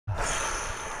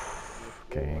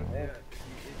Okay. Yeah, is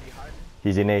he hiding?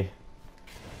 He's in A. Yep,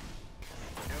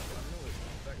 I knew it.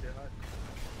 He's back there hiding.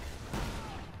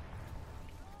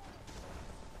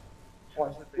 Ôi,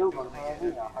 chưa còn hai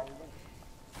cái nhà hay đấy.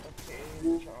 Okay,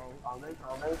 Charles.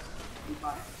 Ở đây, đi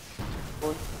qua.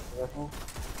 Ôi, giờ thu.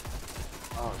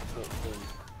 Shit.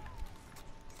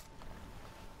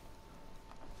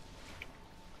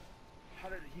 How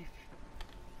did he?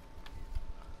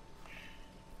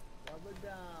 Double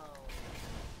down.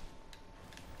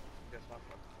 Guess my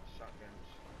fucking shotguns.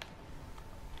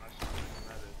 My shotgun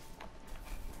matters.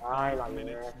 Ai là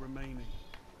Minutes remaining.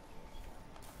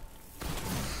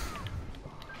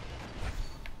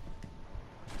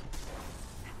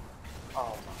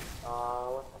 Oh my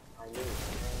god, what the I knew it.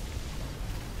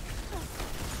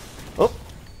 Oh!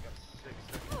 Got 6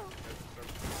 seconds.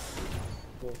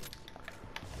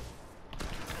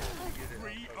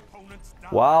 Three opponents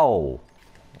down. Wow!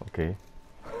 Okay.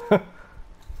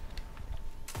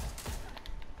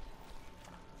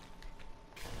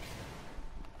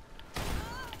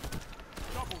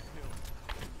 Double kill.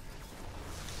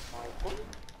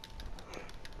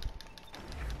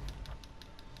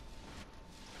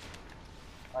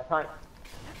 Phải thôi.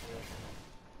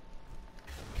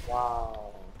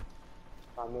 Wow.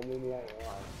 Còn mini này các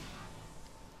bạn.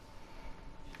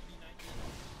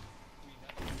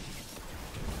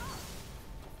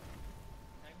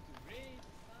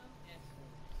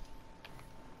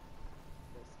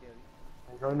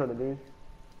 Anh rơi rồi đi.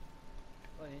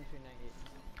 Oh, in 398.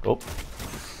 Oh.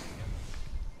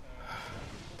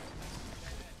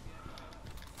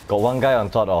 Got one guy on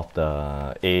top of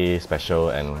the A special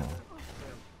and...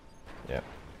 Yeah.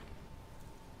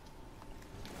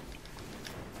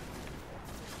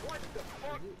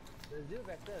 The Zero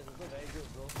Vector is also very good,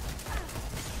 bro.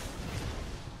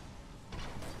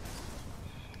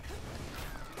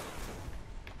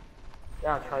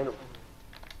 Yeah, try to.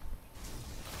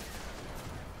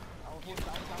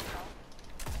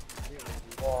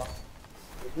 Wow.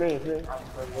 It's me.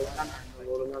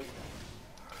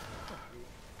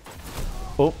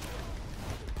 Oh!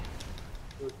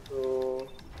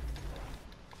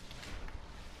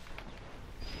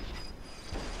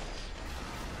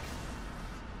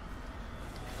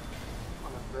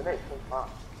 Grenade không phá.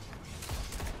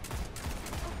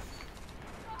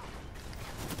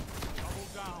 Double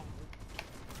down.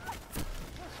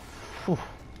 Phew.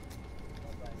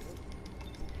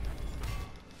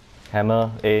 Hammer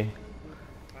A.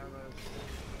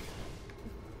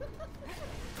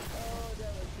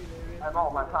 Hammer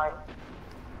on my side.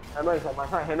 Hammer is on my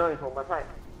side. Hammer is on my side.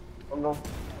 Không đâu.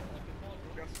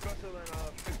 Got special in 10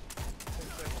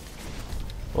 seconds.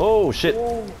 Oh shit!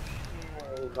 Oh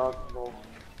my god, no.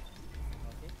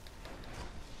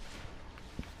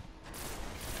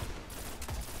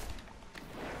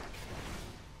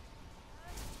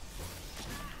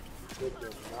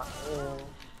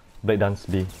 Breakdance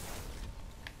B.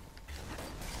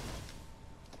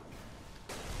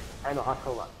 I know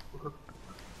hustle one.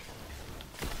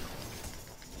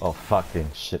 Oh fucking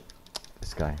shit.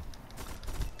 This guy.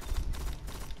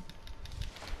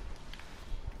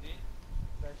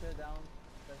 Pressure down.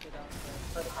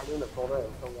 I do the folder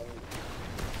and so on.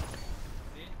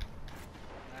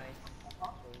 Nice.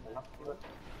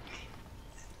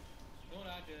 No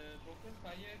lah, the broken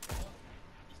fire cannot.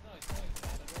 It's not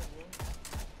matador, bro.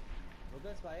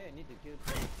 Broken Spire, you need to kill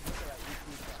 2. Like EC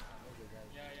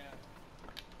Yeah.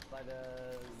 But the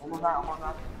Almost done.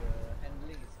 the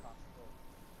handling is faster.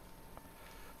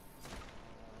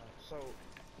 So,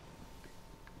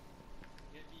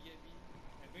 Get B.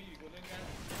 I'm going to golden gun.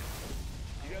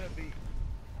 you gotta be.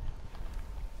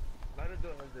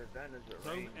 Matador has the advantage of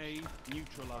Zone range A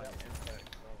neutralized. and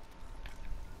impact, so.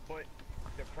 But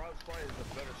the Proud Spire is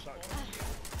a better shotgun.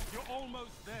 You're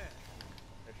almost there.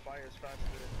 It fires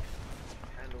faster,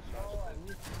 handles faster.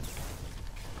 It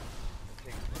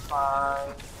takes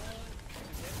Bye.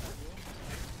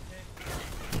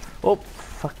 Oh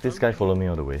fuck, this guy followed me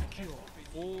all the way. Secure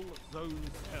all zones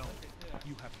held.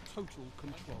 You have total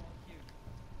control.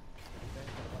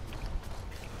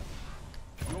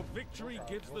 Your victory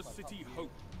gives the city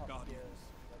hope, Guardians.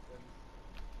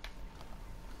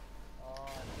 Oh,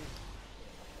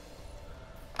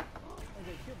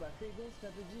 they killed by Fable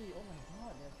strategy. Oh my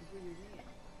god, they're super unique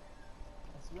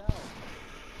as well.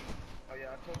 Oh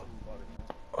yeah, I told him about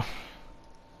it.